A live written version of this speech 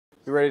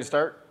You ready to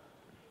start?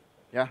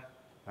 Yeah?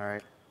 All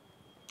right.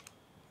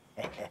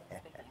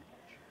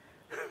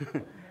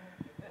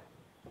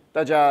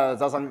 大家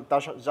早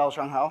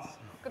上好。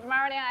Good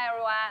morning,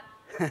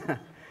 everyone.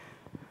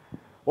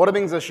 我的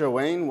名字是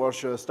Wayne， 我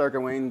是 Stark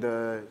Wayne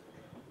的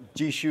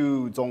技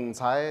术总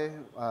裁。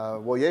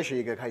我也是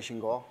一个开心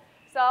果。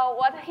So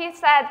what he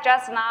said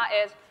just now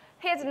is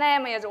his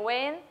name is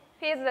Wayne.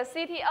 He's the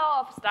CTO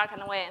of Stark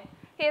 & Wayne.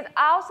 He's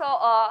also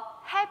a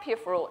happy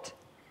fruit.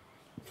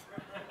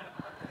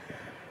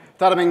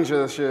 他的名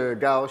字是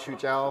高树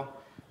娇，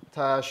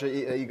他是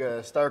一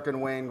个 Stark &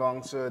 Wayne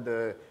公司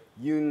的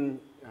云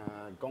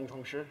工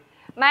程师。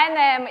My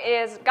name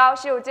is Gao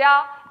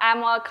Xiujiao.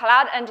 I'm a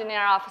cloud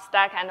engineer of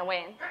Stark &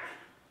 Wayne.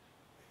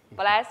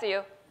 Bless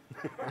you.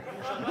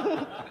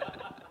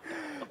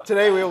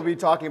 Today we will be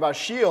talking about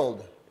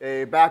Shield,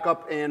 a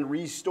backup and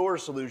restore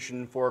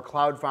solution for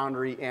Cloud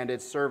Foundry and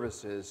its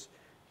services.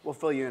 We'll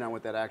fill you in on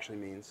what that actually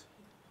means.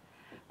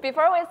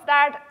 Before we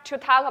start to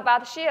talk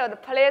about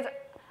Shield, please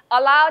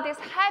allow this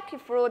happy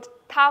fruit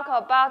talk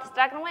about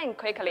Stark & Wayne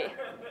quickly.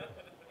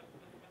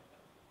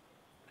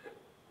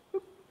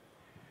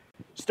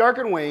 Stark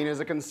 & Wayne is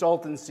a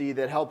consultancy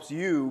that helps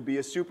you be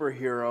a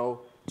superhero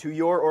to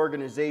your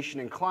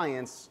organization and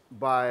clients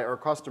or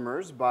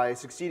customers by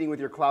succeeding with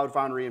your Cloud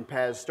Foundry and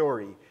PaaS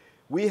story.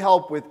 We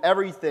help with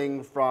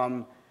everything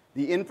from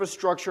the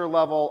infrastructure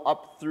level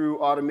up through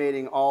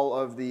automating all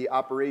of the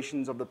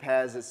operations of the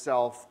PaaS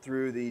itself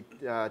through the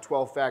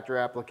 12-factor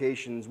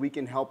applications. We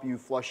can help you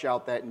flush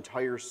out that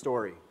entire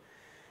story.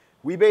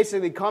 We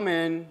basically come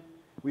in,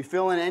 we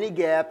fill in any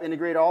gap,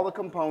 integrate all the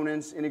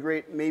components,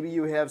 integrate, maybe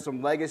you have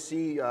some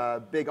legacy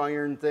big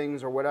iron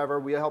things or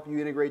whatever. We help you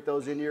integrate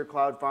those into your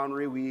Cloud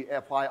Foundry. We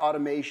apply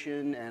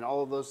automation and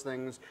all of those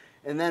things.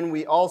 And then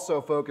we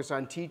also focus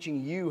on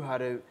teaching you how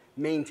to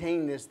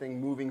maintain this thing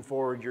moving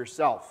forward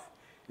yourself.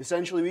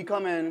 Essentially, we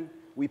come in,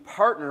 we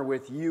partner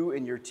with you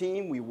and your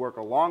team. We work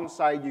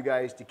alongside you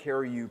guys to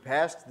carry you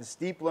past the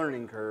steep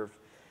learning curve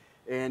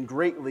and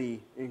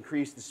greatly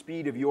increase the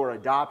speed of your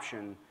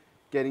adoption,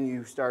 getting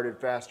you started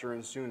faster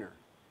and sooner.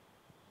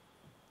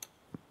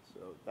 So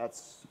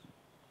that's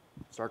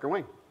Stark &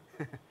 Wayne.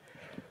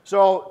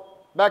 So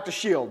back to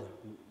Shield.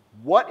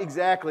 What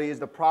exactly is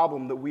the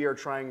problem that we are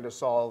trying to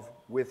solve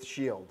with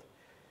Shield?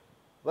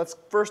 Let's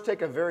first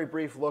take a very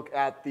brief look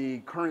at the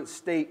current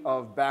state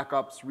of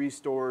backups,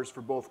 restores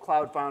for both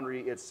Cloud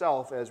Foundry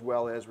itself as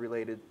well as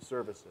related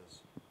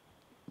services.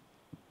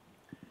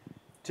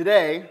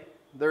 Today,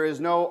 there is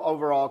no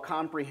overall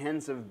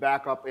comprehensive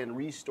backup and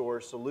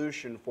restore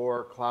solution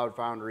for Cloud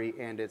Foundry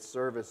and its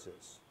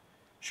services.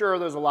 Sure,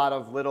 there's a lot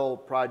of little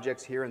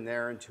projects here and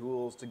there and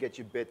tools to get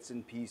you bits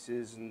and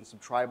pieces and some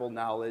tribal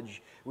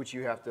knowledge, which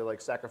you have to like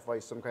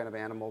sacrifice some kind of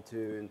animal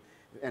to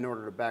in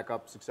order to back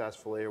up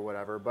successfully or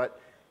whatever, but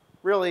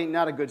really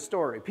not a good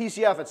story.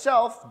 PCF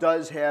itself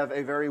does have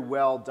a very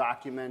well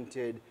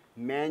documented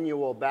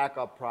manual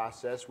backup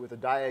process with a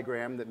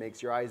diagram that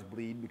makes your eyes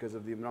bleed because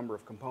of the number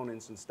of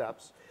components and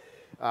steps.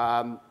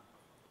 A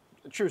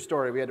true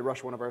story, we had to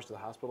rush one of ours to the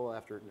hospital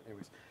after,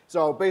 anyways.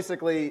 So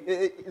basically,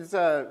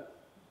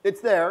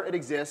 it's there, it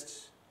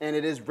exists, and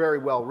it is very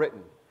well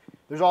written.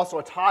 There's also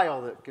a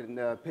tile that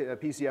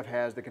PCF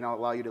has that can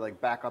allow you to like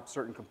back up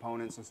certain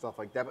components and stuff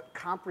like that, but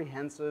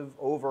comprehensive,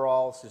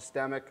 overall,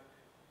 systemic,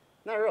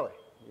 not really.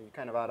 You're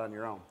kind of out on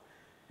your own.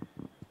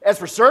 As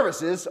for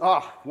services,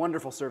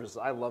 wonderful services.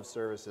 I love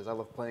services. I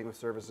love playing with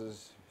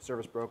services,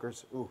 service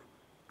brokers. Ooh,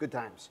 good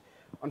times.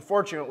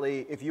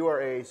 Unfortunately, if you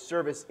are a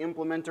service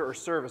implementer or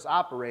service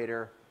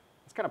operator,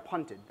 it's kind of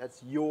punted.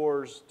 That's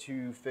yours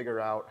to figure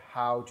out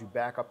how to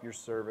back up your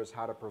service,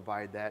 how to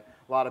provide that.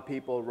 A lot of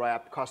people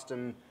wrap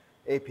custom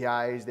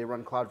APIs. They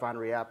run Cloud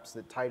Foundry apps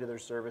that tie to their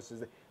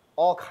services.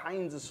 All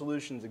kinds of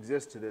solutions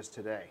exist to this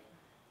today.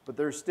 But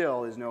there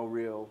still is no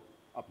real,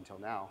 up until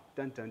now,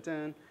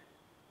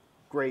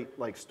 great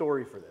like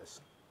story for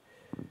this.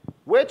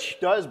 Which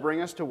does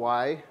bring us to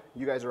why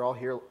you guys are all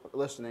here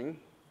listening,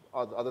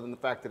 other than the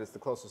fact that it's the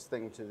closest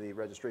thing to the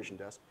registration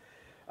desk.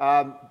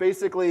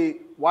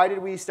 Basically, why did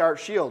we start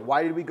Shield?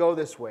 Why did we go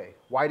this way?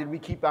 Why did we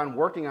keep on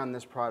working on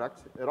this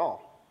product at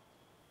all?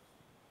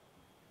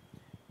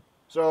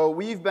 So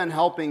we've been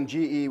helping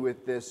GE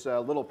with this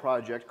little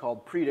project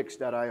called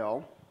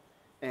Predix.io,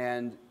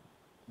 and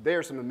they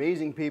are some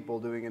amazing people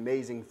doing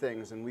amazing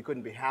things, and we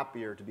couldn't be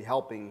happier to be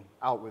helping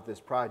out with this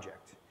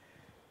project.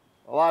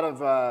 A lot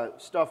of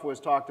stuff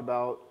was talked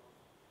about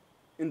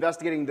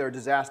investigating their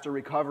disaster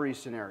recovery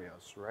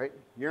scenarios, right?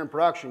 You're in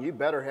production, you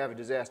better have a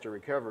disaster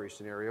recovery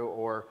scenario,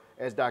 or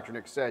as Dr.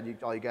 Nick said,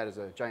 all you got is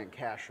a giant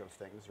cache of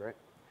things, right?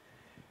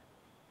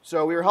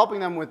 So we were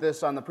helping them with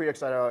this on the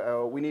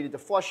Predix.io. We needed to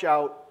flush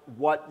out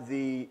what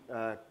the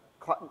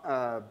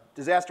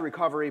disaster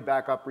recovery,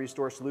 backup,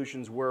 restore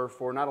solutions were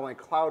for not only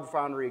Cloud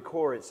Foundry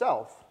core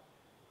itself,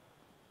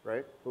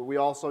 right? But we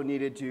also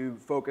needed to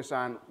focus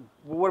on,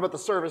 well, what about the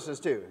services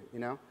too, you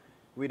know?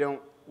 We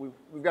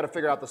we've got to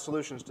figure out the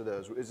solutions to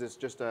those. Is this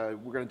just we're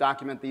going to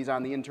document these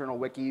on the internal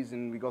wikis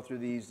and we go through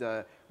these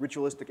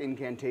ritualistic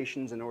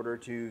incantations in order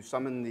to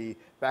summon the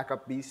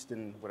backup beast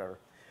and whatever?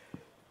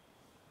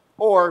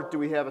 Or do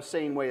we have a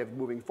sane way of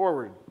moving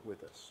forward with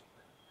this?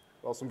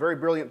 Well, some very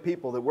brilliant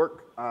people that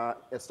work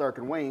at Stark &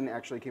 Wayne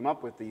actually came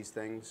up with these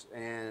things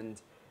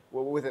and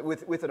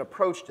with an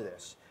approach to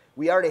this.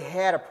 We already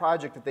had a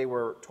project that they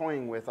were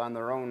toying with on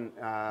their own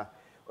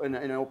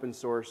in open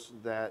source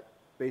that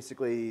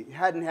basically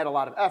hadn't had a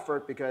lot of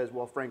effort because,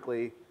 well,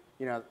 frankly,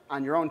 you know,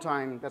 on your own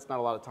time, that's not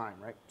a lot of time,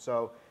 right?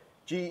 So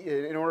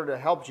in order to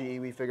help GE,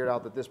 we figured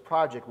out that this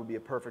project would be a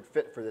perfect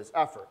fit for this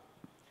effort.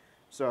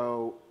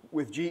 So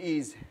with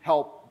GE's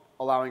help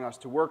allowing us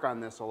to work on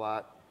this a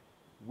lot,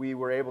 we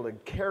were able to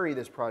carry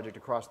this project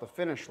across the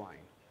finish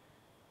line.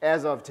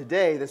 As of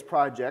today, this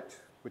project,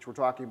 which we're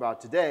talking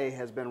about today,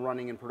 has been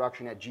running in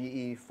production at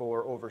GE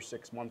for over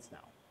 6 months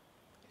now.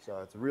 So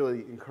it's a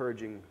really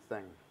encouraging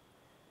thing.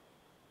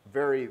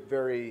 Very,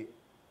 very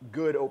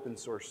good open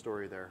source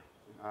story there.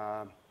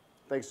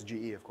 Thanks to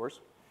GE, of course.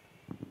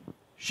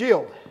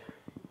 Shield,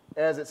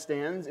 as it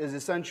stands, is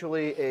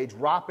essentially a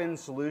drop-in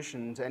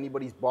solution to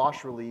anybody's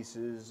BOSH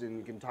releases, and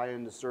you can tie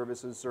into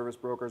services, service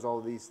brokers, all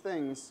of these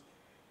things.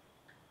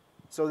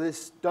 So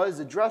this does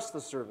address the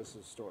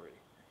services story.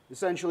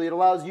 Essentially, it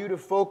allows you to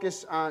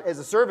focus on, as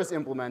a service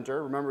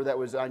implementer, remember that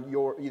was on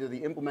either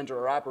the implementer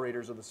or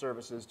operators of the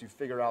services to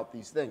figure out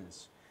these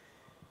things.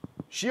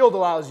 Shield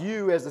allows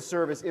you as the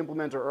service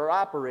implementer or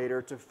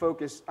operator to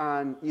focus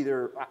on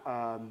either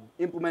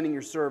implementing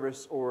your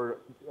service or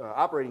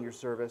operating your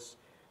service,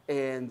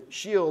 and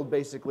Shield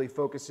basically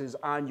focuses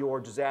on your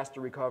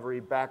disaster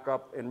recovery,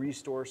 backup, and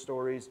restore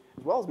stories,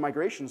 as well as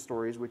migration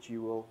stories, which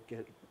you will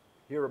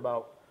hear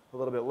about a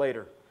little bit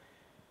later.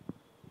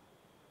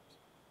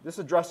 This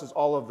addresses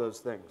all of those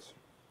things.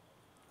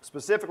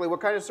 Specifically,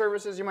 what kind of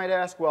services, you might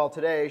ask? Well,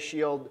 today,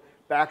 Shield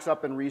backs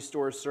up and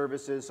restores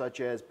services such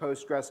as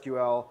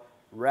PostgreSQL,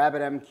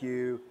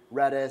 RabbitMQ,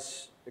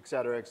 Redis, et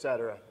cetera,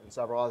 and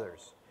several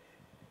others.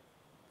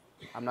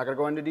 I'm not going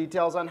to go into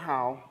details on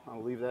how.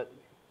 I'll leave that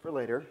for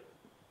later.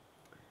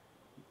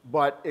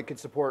 But it can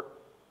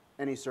support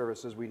any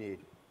services we need.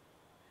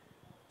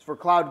 For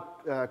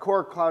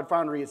core Cloud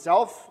Foundry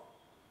itself,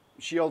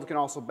 Shield can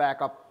also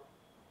back up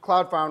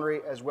Cloud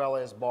Foundry as well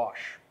as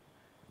BOSH.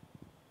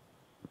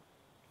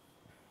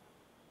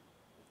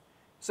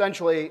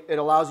 Essentially, it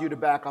allows you to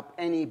back up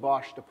any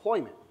BOSH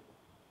deployment.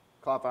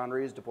 Cloud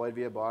Foundry is deployed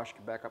via BOSH,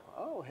 can back up,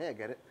 oh, hey, I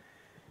get it.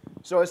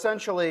 So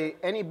essentially,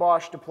 any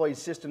BOSH deployed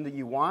system that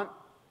you want,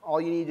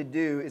 all you need to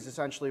do is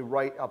essentially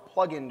write a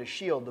plugin to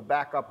Shield to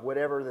back up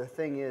whatever the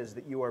thing is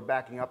that you are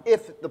backing up,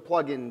 if the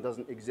plugin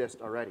doesn't exist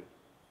already.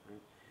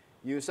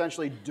 You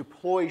essentially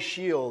deploy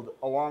Shield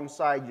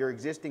alongside your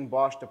existing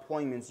BOSH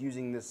deployments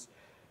using this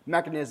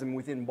mechanism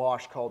within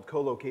BOSH called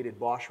co-located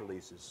BOSH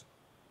releases.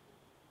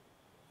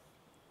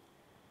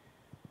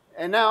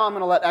 And now I'm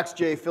going to let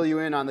XJ fill you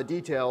in on the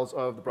details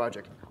of the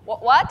project.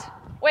 What?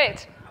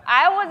 Wait,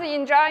 I was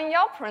enjoying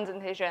your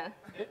presentation.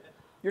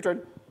 Your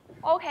turn.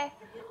 Okay.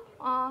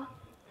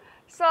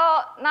 So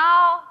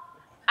now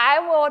I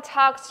will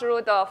talk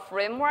through the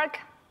framework,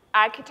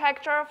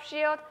 architecture of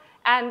Shield,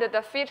 and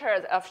the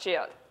features of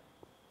Shield.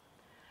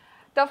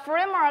 The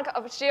framework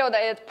of Shield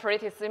is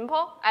pretty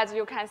simple, as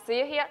you can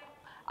see here.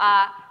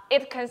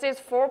 It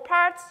consists of 4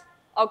 parts: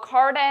 a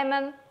core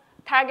daemon,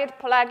 target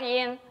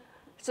plugin,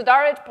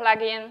 storage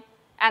plugin,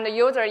 and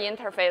user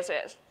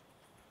interfaces.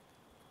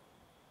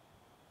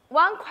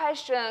 One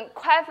question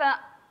quite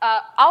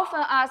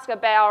often asked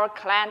by our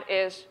client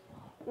is,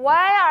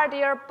 why are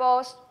there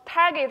both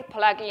target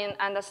plugin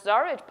and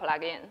storage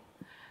plugin?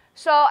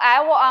 So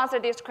I will answer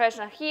this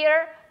question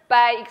here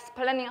by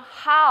explaining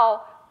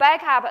how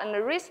backup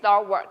and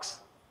restore works.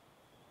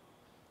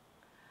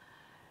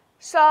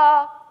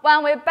 So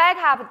when we back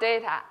up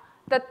data,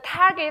 the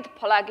target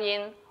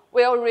plugin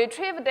will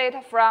retrieve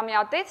data from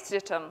your data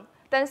system,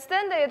 then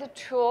send it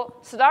to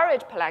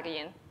storage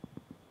plugin.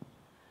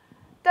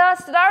 The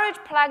storage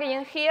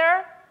plugin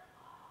here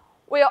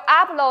will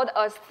upload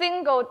a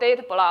single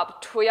data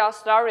blob to your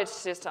storage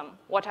system,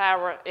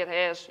 whatever it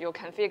is you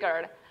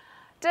configured.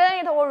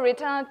 Then it will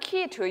return a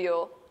key to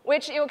you,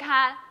 which you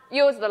can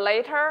use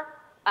later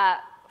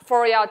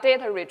for your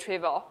data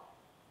retrieval.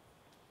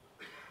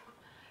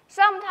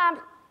 Sometimes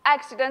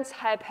accidents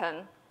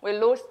happen. We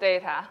lose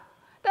data.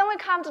 Then we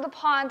come to the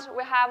point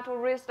we have to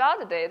restore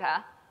the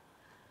data.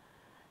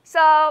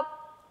 So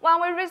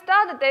when we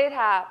restore the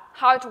data,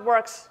 how it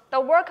works, the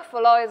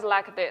workflow is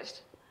like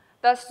this.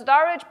 The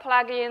storage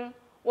plugin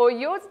will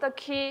use the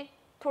key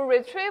to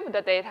retrieve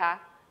the data,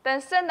 then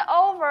send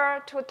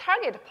over to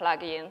target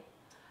plugin.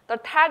 The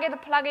target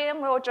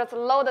plugin will just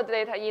load the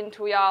data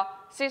into your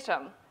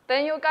system.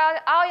 Then you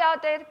got all your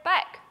data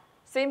back.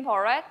 Simple,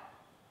 right?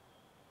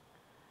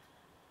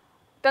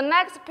 The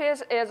next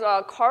piece is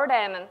a core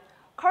daemon.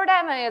 Core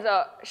daemon is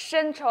a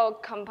central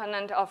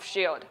component of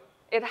Shield.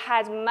 It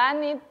has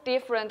many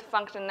different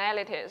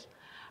functionalities.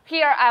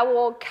 Here I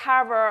will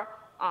cover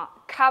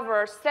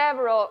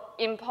several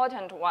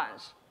important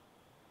ones.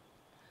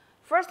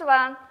 First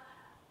one,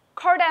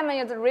 core daemon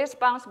is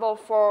responsible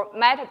for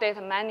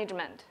metadata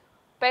management.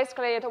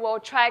 Basically, it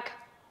will track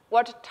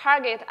what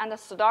target and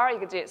store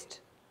exist,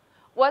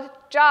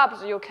 what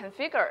jobs you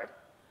configured,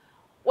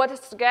 what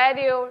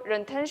schedule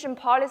retention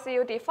policy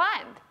you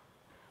defined,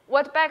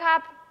 what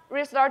backup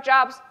restore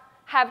jobs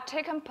have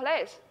taken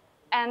place,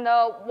 and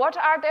what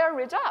are their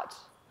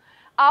results.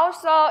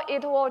 Also,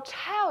 it will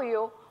tell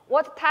you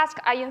what tasks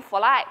are in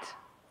flight.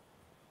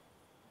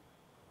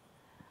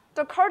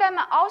 The core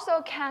daemon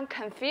also can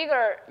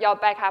configure your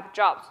backup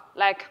jobs,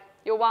 like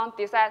you want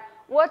to decide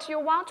what you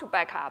want to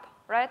backup,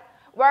 right?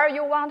 Where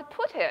you want to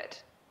put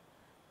it.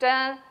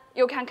 Then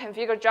you can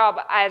configure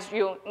job as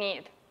you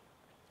need.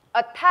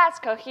 A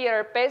task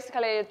here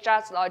basically is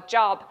just a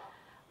job,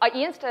 an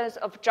instance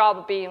of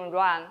job being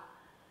run.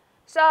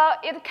 So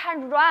it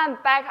can run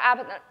backup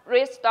and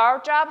restore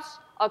jobs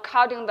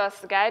according to the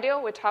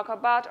schedule we talked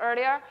about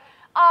earlier,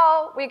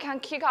 or we can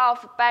kick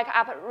off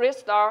backup and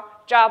restore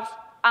jobs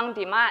on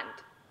demand.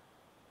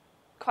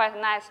 Quite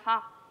nice,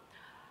 huh?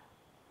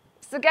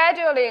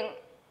 Scheduling,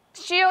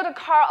 Shield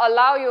core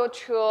allow you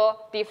to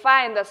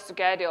define the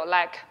schedule,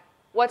 like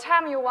what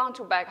time you want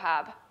to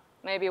backup,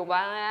 maybe 1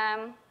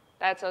 a.m.,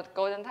 that's a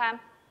golden time,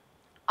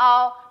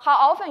 or how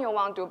often you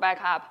want to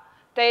backup,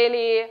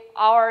 daily,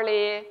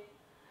 hourly,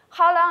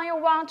 how long you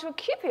want to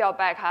keep your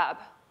backup.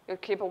 You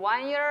keep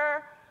 1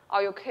 year,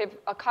 or you keep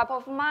a couple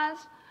of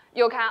months.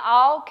 You can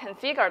all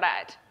configure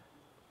that.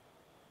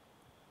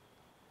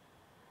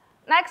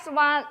 Next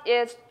one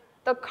is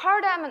the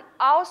core daemon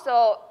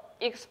also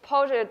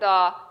exposes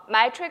the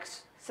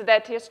metrics,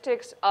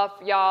 statistics of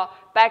your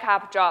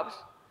backup jobs.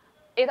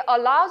 It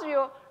allows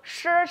you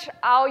search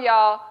all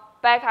your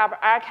backup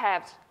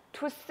archives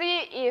to see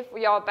if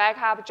your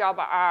backup jobs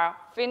are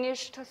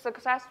finished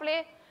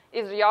successfully.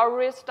 Is your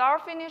restore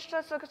finished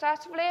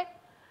successfully?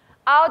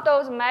 All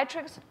those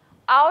metrics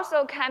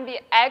also can be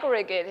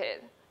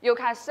aggregated. You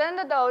can send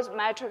those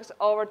metrics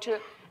over to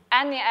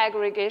any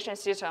aggregation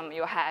system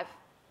you have.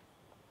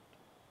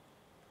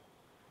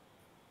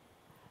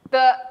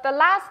 The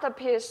last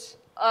piece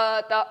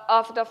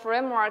of the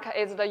framework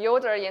is the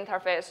user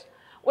interface.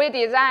 We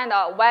designed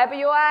a web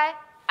UI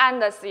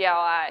and a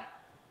CLI.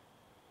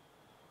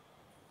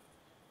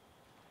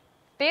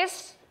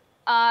 This,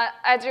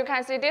 as you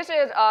can see, this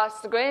is a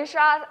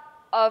screenshot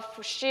of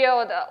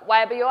Shield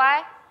web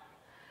UI.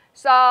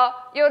 So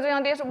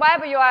using this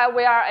web UI,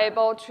 we are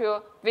able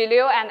to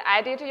view and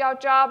edit your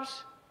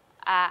jobs,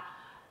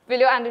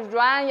 view and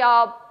run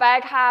your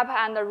backup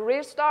and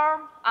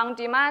restore on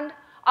demand.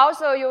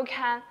 Also, you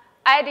can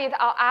edit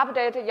or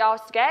update your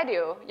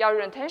schedule, your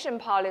retention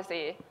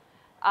policy.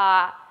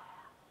 On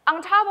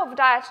top of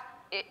that,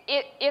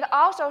 it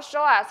also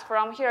shows us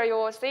from here, you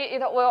will see,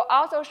 it will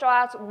also show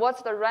us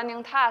what's the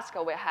running task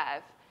we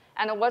have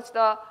and what's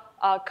the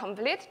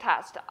complete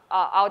task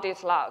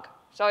audit log.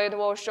 So it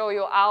will show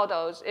you all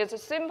those. It's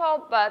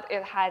simple, but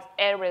it has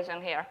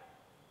everything here.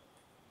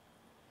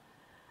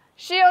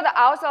 Shield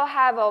also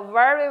have a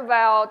very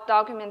well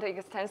documented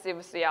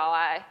extensive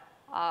CLI.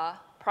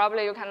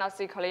 Probably you cannot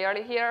see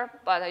clearly here,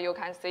 but you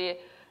can see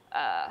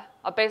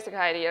a basic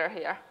idea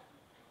here.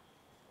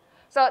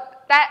 So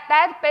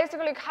that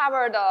basically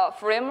covered the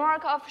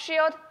framework of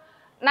Shield.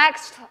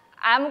 Next,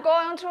 I'm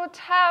going to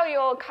tell you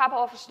a couple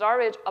of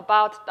stories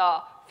about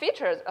the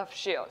features of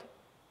Shield.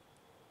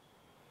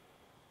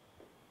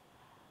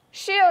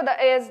 Shield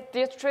is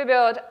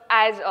distributed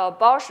as a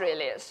BOSH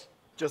release.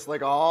 Just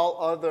like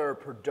all other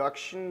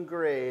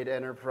production-grade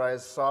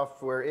enterprise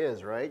software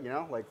is, right? You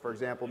know, like for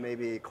example,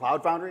 maybe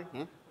Cloud Foundry.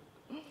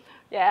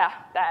 Yeah,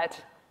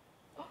 that.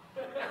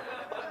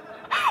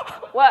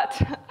 What?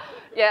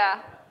 Yeah,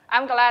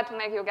 I'm glad to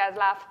make you guys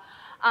laugh.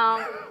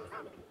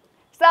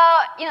 So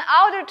in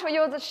order to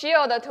use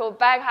Shield to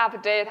back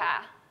up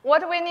data,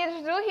 what we need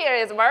to do here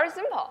is very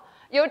simple.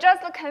 You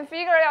just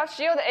configure your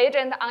Shield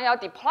agent on your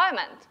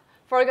deployment.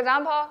 For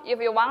example, if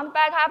you want to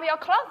back up your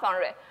Cloud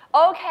Foundry,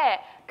 okay,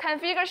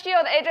 configure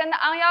Shield agent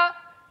on your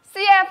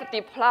CF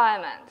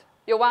deployment.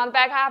 You want to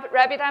back up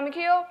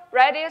RabbitMQ,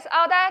 Redis,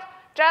 all that,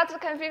 just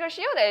configure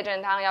Shield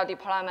agent on your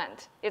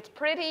deployment. It's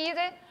pretty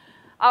easy.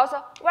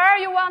 Also, where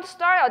you want to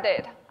store your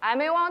data. I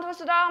may want to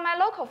store on my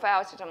local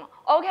file system.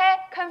 Okay,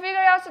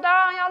 configure your store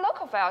on your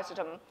local file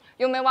system.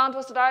 You may want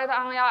to store it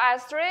on your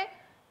S3.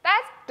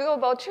 That's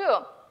doable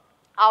too.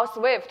 Or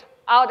Swift,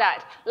 all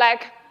that.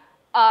 Like,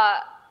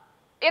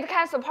 it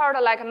can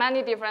support like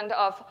many different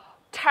of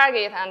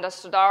target and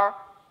store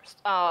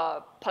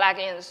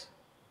plugins.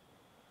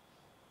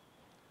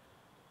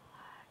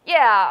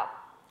 Yeah.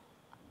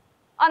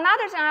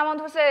 Another thing I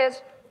want to say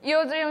is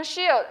using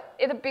Shield,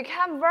 it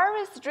became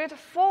very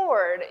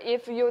straightforward.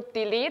 If you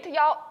delete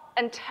your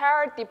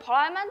entire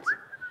deployment,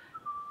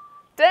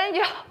 then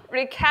you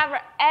recover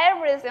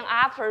everything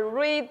after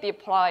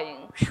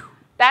redeploying.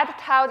 That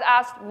tells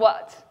us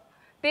what?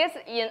 This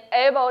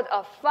enabled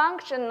a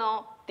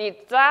functional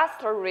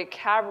disaster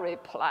recovery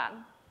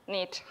plan.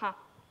 Neat, huh?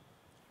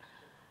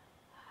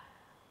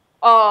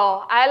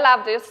 Oh, I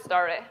love this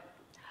story.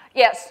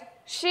 Yes,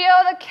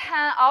 Shield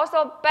can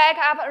also back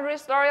up and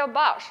restore your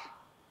BOSH.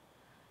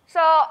 So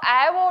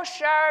I will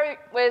share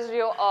with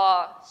you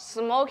a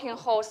smoking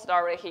hole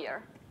story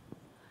here.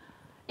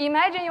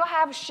 Imagine you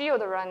have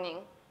Shield running.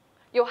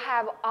 You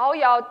have all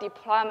your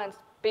deployments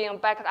being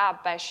backed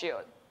up by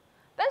Shield.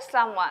 Then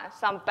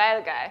some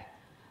bad guy,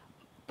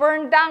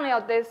 burn down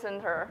your data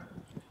center,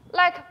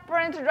 like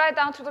burn it right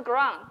down to the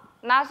ground,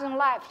 nothing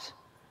left.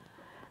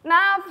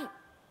 Now,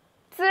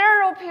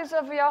 0 piece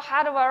of your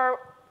hardware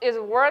is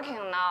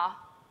working now.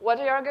 What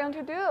are you going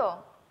to do?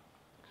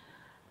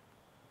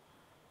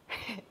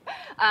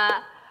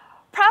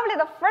 Probably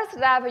the first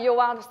step, you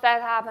want to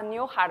set up a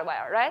new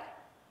hardware, right?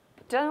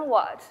 But then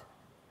what?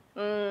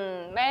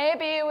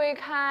 Maybe we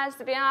can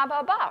spin up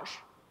a BOSH.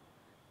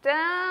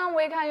 Then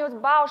we can use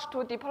BOSH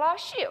to deploy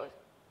Shield.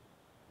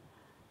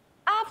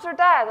 After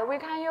that, we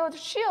can use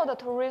Shield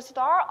to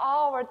restore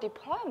our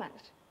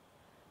deployment.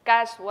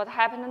 Guess what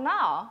happened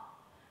now?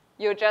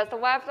 You just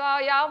wiped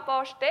out your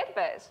BOSH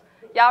database.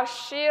 Your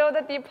Shield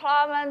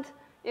deployment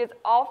is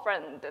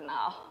orphaned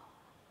now.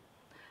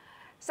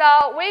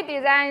 So we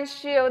designed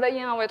Shield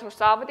in a way to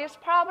solve this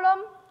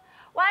problem.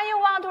 When you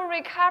want to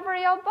recover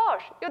your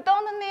BOSH, you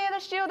don't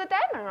need Shield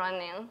daemon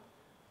running.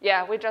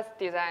 Yeah, we just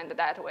designed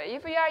that way.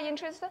 If you are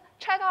interested,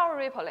 check our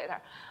repo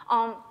later.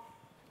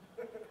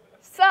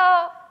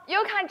 So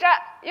you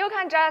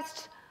can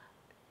just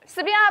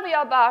spin up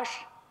your BOSH,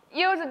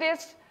 use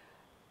this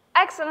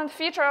excellent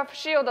feature of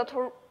Shield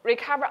to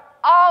recover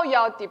all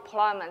your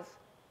deployments,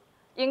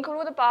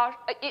 include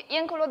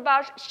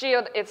BOSH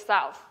Shield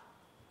itself.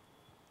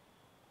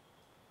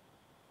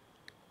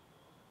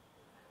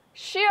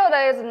 Shield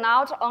is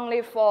not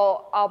only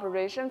for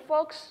operation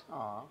folks.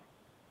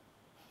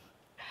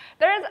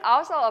 There is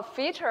also a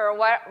feature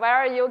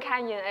where you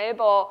can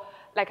enable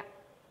like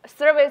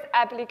service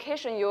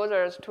application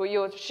users to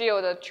use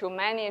Shield to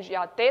manage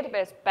your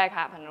database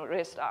backup and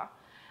restore.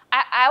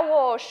 I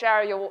will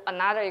share you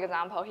another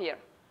example here.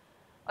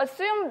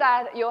 Assume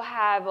that you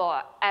have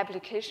an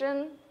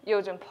application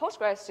using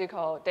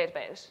PostgreSQL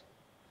database.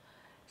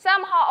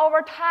 Somehow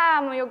over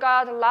time, you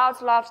got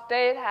lots of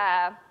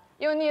data.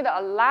 You need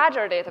a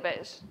larger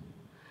database.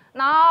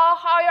 Now,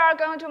 how you are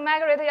going to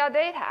migrate your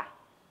data?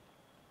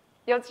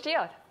 Use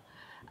Shield.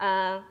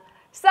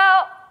 So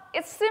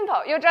it's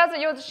simple. You just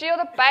use Shield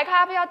to back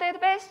up your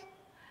database.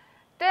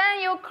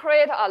 Then you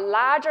create a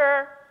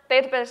larger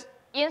database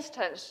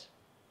instance.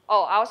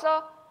 Oh,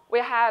 also, we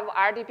have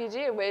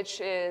RDBG,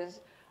 which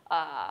is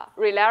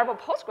reliable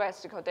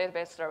PostgreSQL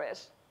database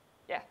service.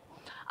 Yeah.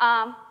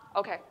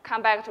 OK,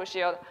 come back to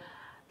Shield.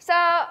 So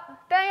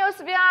then you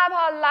spin up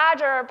a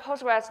larger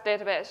Postgres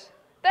database.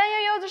 Then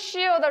you use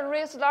Shield to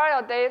restore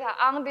your data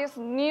on this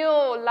new,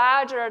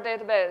 larger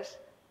database.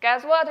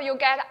 Guess what? You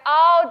get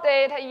all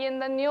data in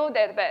the new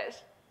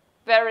database.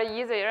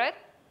 Very easy, right?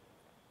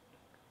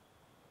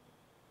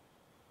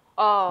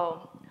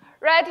 Oh,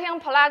 writing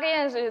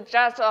plugins is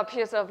just a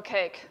piece of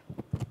cake.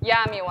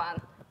 Yummy one.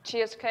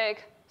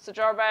 Cheesecake,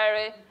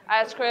 strawberry,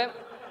 ice cream,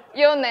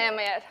 you name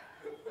it.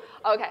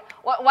 OK,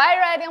 why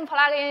writing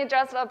plugin is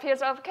just a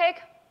piece of cake?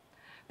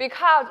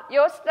 Because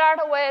you start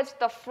with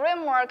the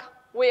framework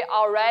we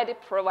already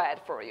provide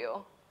for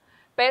you.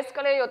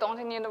 Basically, you don't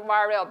need to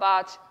worry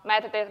about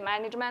metadata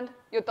management.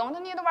 You don't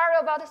need to worry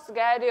about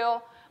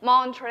schedule,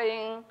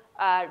 monitoring,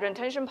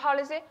 retention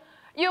policy.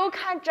 You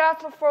can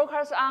just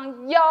focus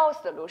on your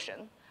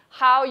solution,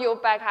 how you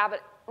back up,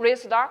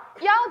 restore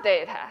your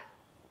data.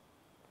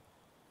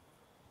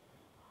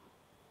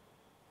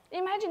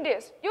 Imagine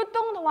this. You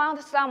don't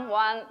want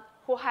someone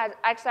who has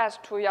access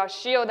to your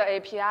Shield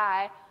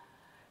API,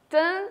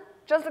 then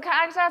just can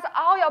access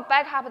all your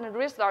backup and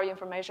restore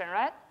information,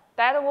 right?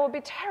 That will be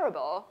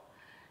terrible.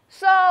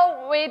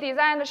 So we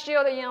designed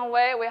Shield in a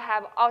way we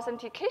have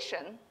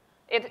authentication.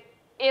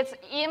 It's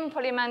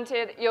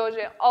implemented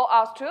using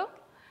OAuth 2,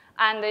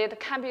 and it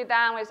can be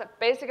done with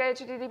basic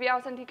HTTP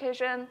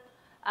authentication,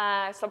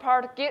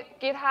 support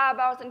GitHub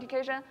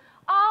authentication,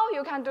 or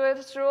you can do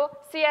it through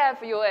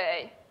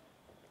CFUAA.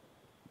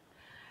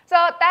 So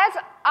that's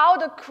all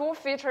the cool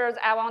features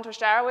I want to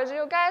share with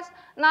you guys.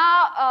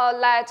 Now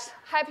let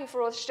Happy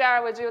Fruit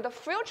share with you the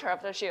future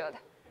of the Shield.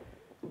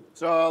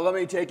 So let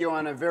me take you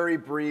on a very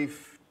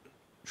brief,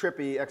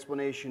 trippy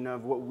explanation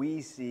of what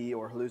we see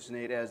or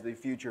hallucinate as the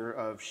future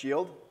of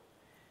Shield.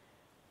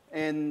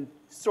 In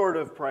sort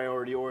of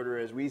priority order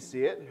as we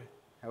see it.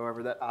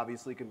 However, that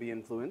obviously can be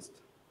influenced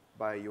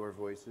by your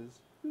voices.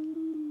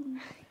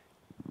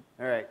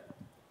 All right.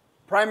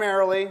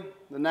 Primarily,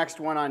 the next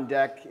one on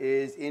deck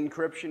is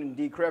encryption and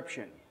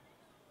decryption.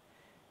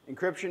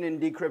 Encryption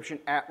and decryption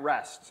at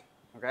rest.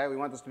 Okay, we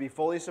want this to be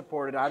fully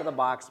supported out of the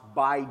box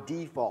by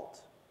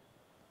default.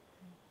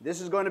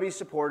 This is going to be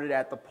supported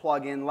at the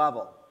plugin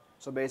level.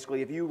 So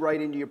basically, if you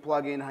write into your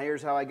plugin,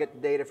 here's how I get the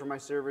data from my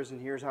servers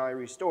and here's how I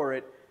restore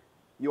it,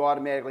 you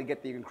automatically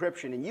get the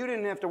encryption, and you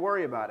didn't have to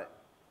worry about it.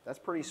 That's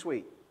pretty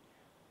sweet.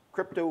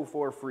 Crypto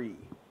for free.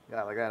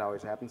 Yeah, like that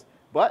always happens.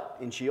 But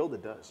in Shield,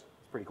 it does.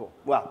 It's pretty cool.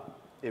 Well,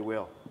 it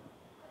will.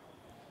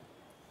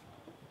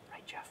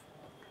 Right, Jeff?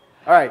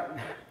 All right.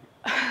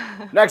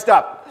 Next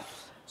up.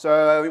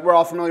 So we're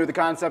all familiar with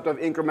the concept of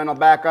incremental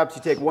backups.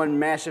 You take one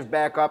massive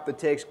backup that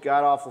takes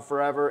god-awful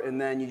forever, and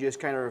then you just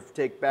kind of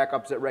take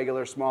backups at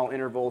regular small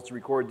intervals to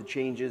record the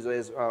changes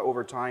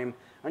over time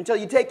until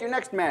you take your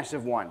next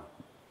massive one.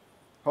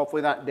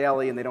 Hopefully not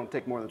daily, and they don't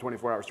take more than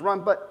 24 hours to run,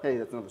 but hey,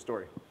 that's another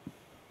story.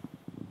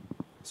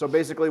 So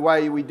basically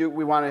why we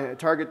want to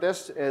target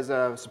this as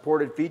a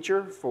supported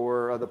feature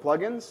for the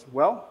plugins?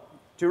 Well,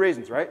 two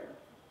reasons, right?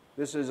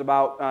 This is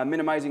about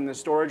minimizing the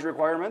storage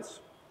requirements,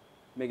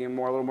 making it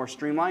a little more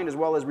streamlined, as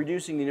well as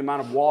reducing the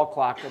amount of wall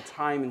clock, the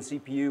time and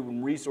CPU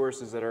and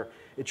resources that are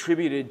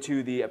attributed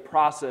to the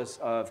process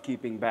of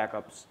keeping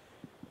backups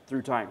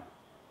through time.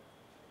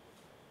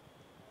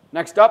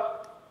 Next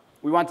up,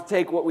 we want to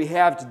take what we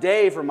have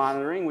today for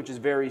monitoring, which is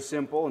very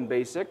simple and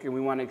basic, and we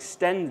want to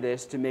extend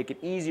this to make it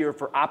easier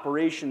for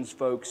operations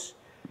folks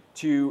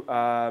to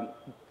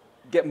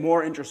get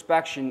more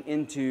introspection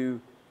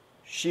into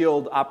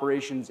Shield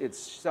operations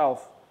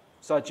itself,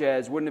 such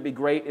as, wouldn't it be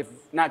great if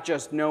not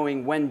just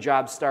knowing when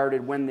jobs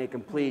started, when they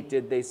complete,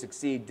 did they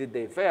succeed, did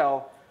they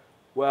fail?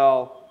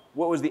 Well,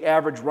 what was the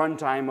average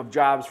runtime of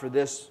jobs for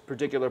this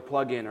particular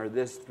plugin or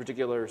this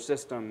particular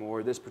system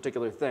or this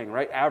particular thing,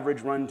 right? Average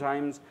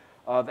runtimes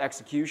of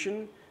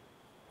execution,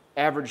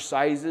 average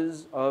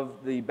sizes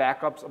of the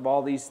backups of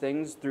all these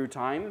things through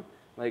time.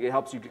 Like it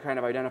helps you to kind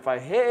of identify,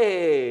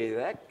 hey,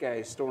 that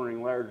guy's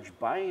storing large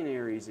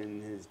binaries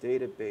in his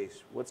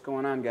database. What's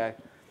going on, guy?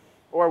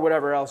 Or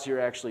whatever else you're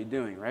actually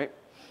doing, right?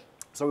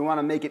 So we want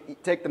to make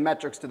it, take the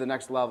metrics to the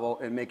next level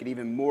and make it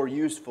even more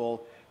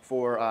useful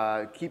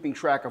for keeping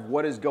track of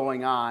what is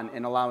going on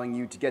and allowing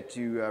you to get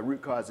to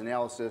root cause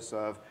analysis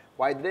of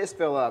why did this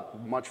fill up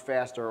much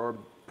faster or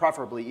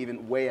preferably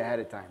even way ahead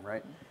of time,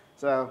 right?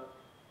 So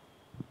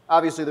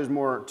obviously there's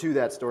more to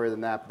that story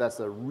than that, but that's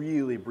a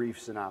really brief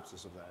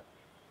synopsis of that.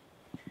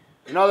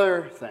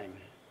 Another thing,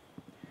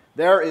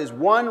 there is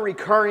one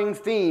recurring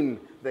theme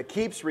that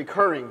keeps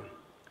recurring.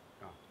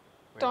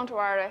 Don't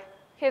worry.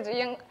 His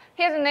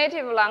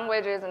native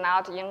language is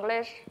not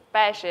English.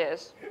 BOSH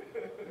is.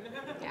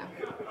 Yeah.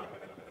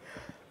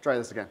 Try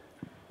this again.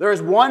 There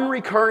is one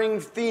recurring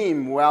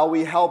theme while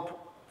we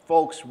help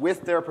folks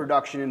with their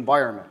production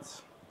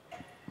environments,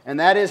 and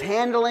that is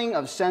handling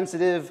of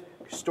sensitive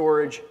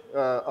storage,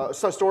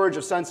 storage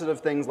of sensitive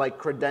things like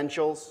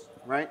credentials,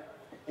 right?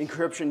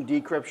 Encryption,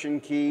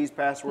 decryption, keys,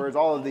 passwords,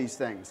 all of these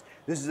things.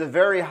 This is a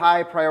very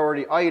high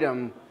priority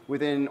item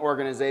within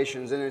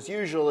organizations, and it's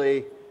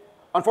usually,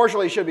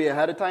 unfortunately, it should be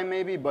ahead of time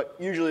maybe, but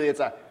usually it's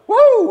a,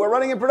 woo, we're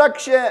running in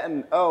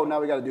production. Oh, now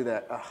we got to do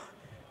that. Ugh.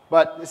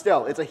 But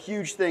still, it's a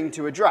huge thing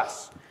to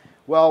address.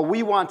 Well,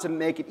 we want to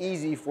make it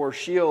easy for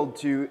Shield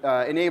to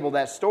enable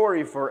that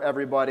story for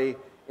everybody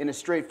in a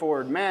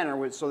straightforward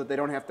manner so that they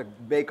don't have to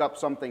bake up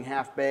something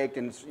half-baked.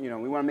 And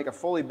we want to make a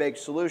fully baked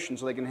solution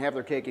so they can have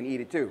their cake and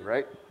eat it too,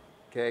 right?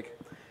 Cake.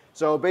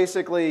 So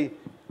basically,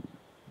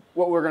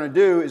 what we're going to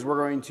do is we're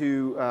going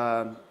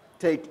to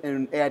take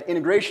and add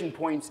integration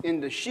points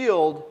into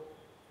Shield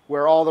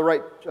where all the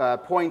right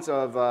points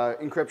of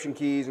encryption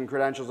keys and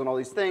credentials and all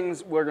these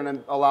things, we're going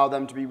to allow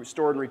them to be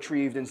stored and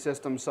retrieved in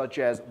systems such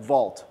as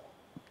Vault.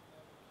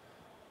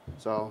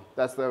 So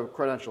that's the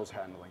credentials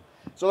handling.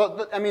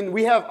 So, I mean,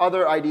 we have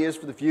other ideas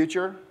for the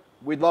future.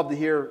 We'd love to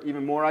hear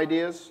even more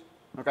ideas,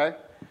 okay?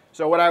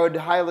 So what I would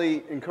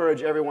highly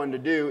encourage everyone to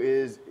do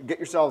is get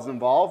yourselves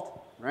involved,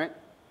 right?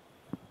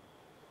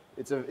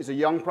 It's a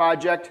young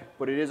project,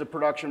 but it is a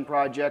production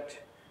project.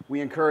 We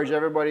encourage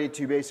everybody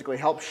to basically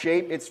help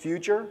shape its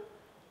future.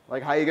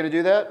 Like, how are you going to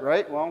do that,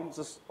 right? Well,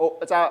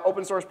 it's an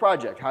open source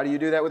project. How do you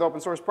do that with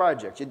open source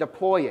projects? You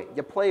deploy it,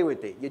 you play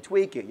with it, you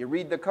tweak it, you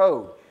read the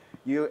code,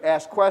 you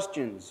ask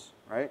questions,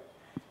 right?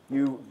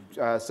 You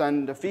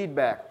send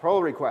feedback,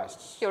 pull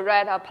requests. You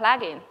write a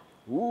plugin.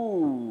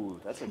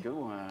 Ooh, that's a good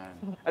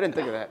one. I didn't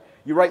think of that.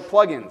 You write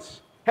plugins.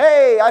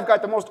 Hey, I've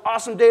got the most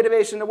awesome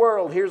database in the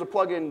world. Here's a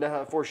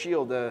plugin for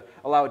Shield to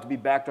allow it to be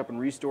backed up and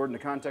restored in the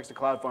context of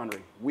Cloud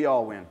Foundry. We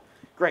all win.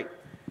 Great.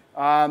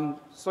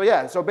 So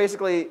yeah, so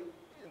basically,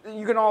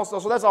 you can also,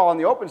 so that's all on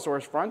the open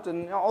source front,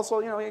 and also,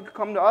 you can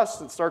come to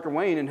us at Stark &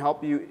 Wayne and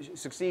help you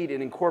succeed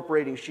in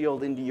incorporating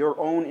Shield into your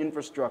own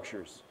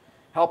infrastructures.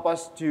 Help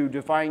us to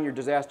define your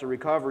disaster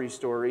recovery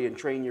story and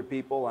train your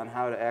people on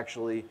how to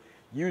actually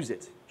use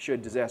it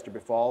should disaster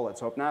befall. Let's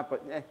hope not,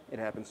 but it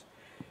happens.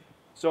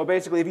 So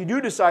basically, if you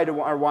do decide to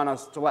want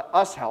us to let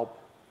us help,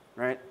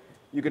 right,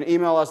 you can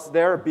email us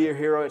there, be a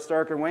hero at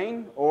Stark &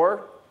 Wayne,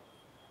 or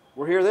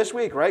we're here this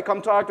week, right?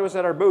 Come talk to us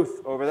at our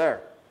booth over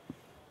there.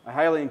 I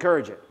highly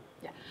encourage it.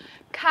 Yeah.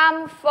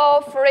 Come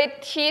for free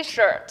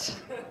T-shirt,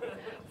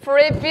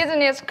 free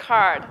business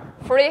card,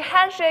 free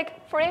handshake,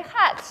 free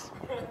hats.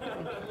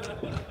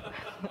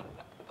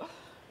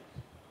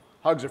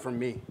 Hugs are from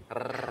me.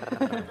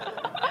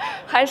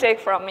 Handshake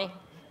from me.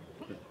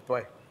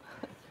 对。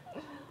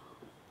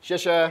谢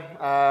谢。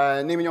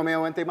你们有没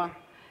有问题吗？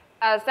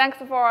 Thanks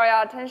for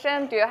your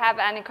attention. Do you have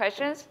any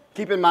questions?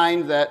 Keep in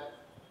mind that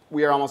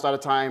we are almost out of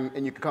time,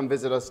 and you can come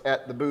visit us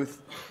at the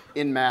booth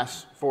in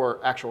mass for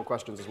actual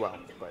questions as well.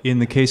 But in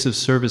the case of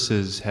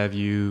services, have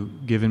you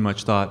given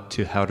much thought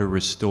to how to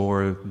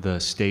restore the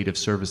state of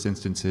service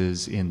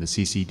instances in the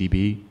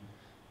CCDB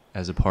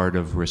as a part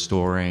of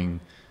restoring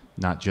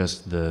not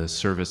just the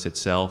service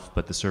itself,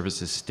 but the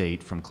service's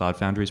state from Cloud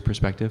Foundry's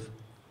perspective?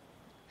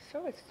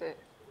 Service state.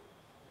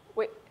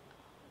 We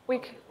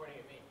Pointing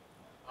at me.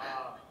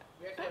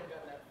 We actually haven't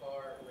gotten that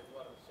far with a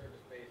lot of the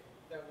service-based.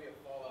 That would be a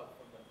fallout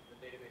from the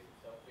database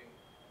itself being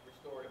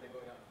restored and then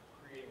going out and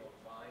creating a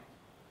line.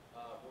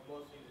 We're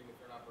mostly using it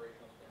for an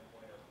operational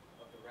standpoint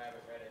of the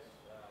Redis,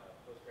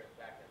 Postgres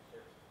backend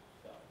service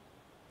itself.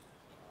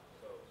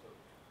 So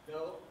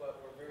no, but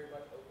we're very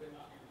much open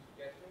to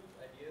suggestions,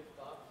 ideas,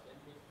 thoughts, in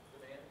case of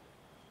demand.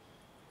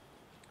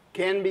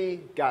 can be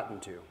gotten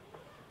to.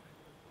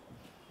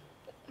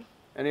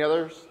 Any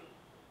others?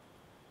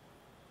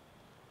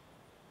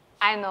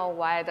 I know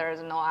why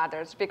there's no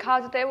others,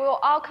 because they will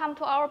all come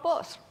to our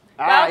booth.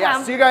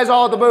 Yeah. See you guys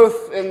all at the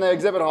booth in the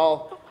exhibit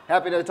hall.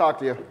 Happy to talk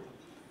to you.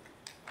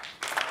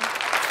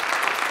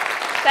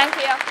 Thank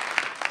you.